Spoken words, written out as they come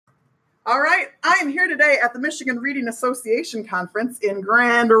All right, I am here today at the Michigan Reading Association Conference in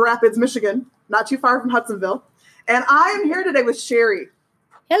Grand Rapids, Michigan, not too far from Hudsonville. And I am here today with Sherry.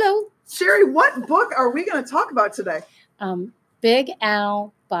 Hello. Sherry, what book are we going to talk about today? Big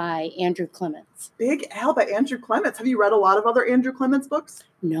Al by Andrew Clements. Big Al by Andrew Clements. Have you read a lot of other Andrew Clements books?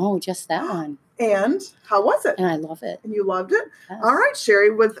 No, just that one. And how was it? And I love it. And you loved it? Yes. All right, Sherry,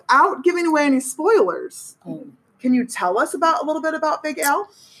 without giving away any spoilers, can you tell us a little bit about Big Al?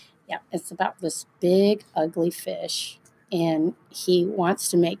 Yeah, it's about this big, ugly fish, and he wants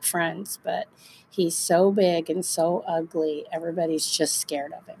to make friends, but he's so big and so ugly, everybody's just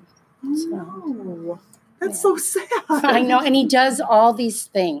scared of him. Oh, that's so sad. I know, and he does all these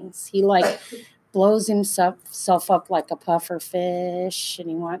things. He blows himself up like a puffer fish, and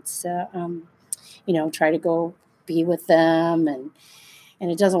he wants to, try to go be with them, and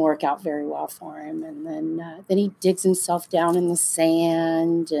it doesn't work out very well for him. And then he digs himself down in the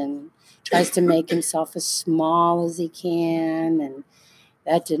sand and tries to make himself as small as he can, and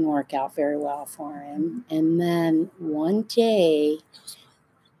that didn't work out very well for him. And then one day,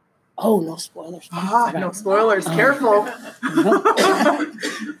 no spoilers. No spoilers. Careful.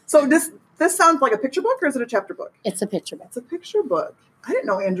 So this sounds like a picture book, or is it a chapter book? It's a picture book. It's a picture book. I didn't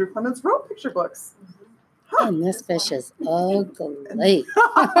know Andrew Clements wrote picture books. And this fish is ugly.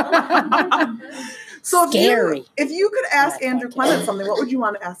 So scary. If you could ask Andrew Clements something, what would you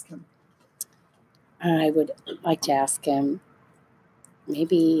want to ask him? I would like to ask him,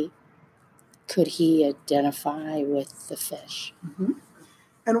 maybe could he identify with the fish? Mm-hmm.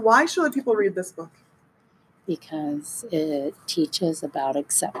 And why should people read this book? Because it teaches about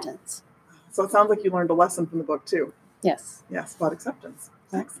acceptance. So it sounds like you learned a lesson from the book too. Yes. Yes, about acceptance.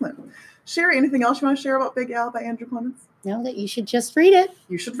 Excellent. Sherry, anything else you want to share about Big Al by Andrew Clements? No, that you should just read it.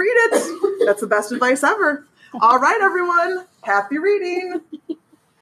 You should read it. That's the best advice ever. All right, everyone. Happy reading.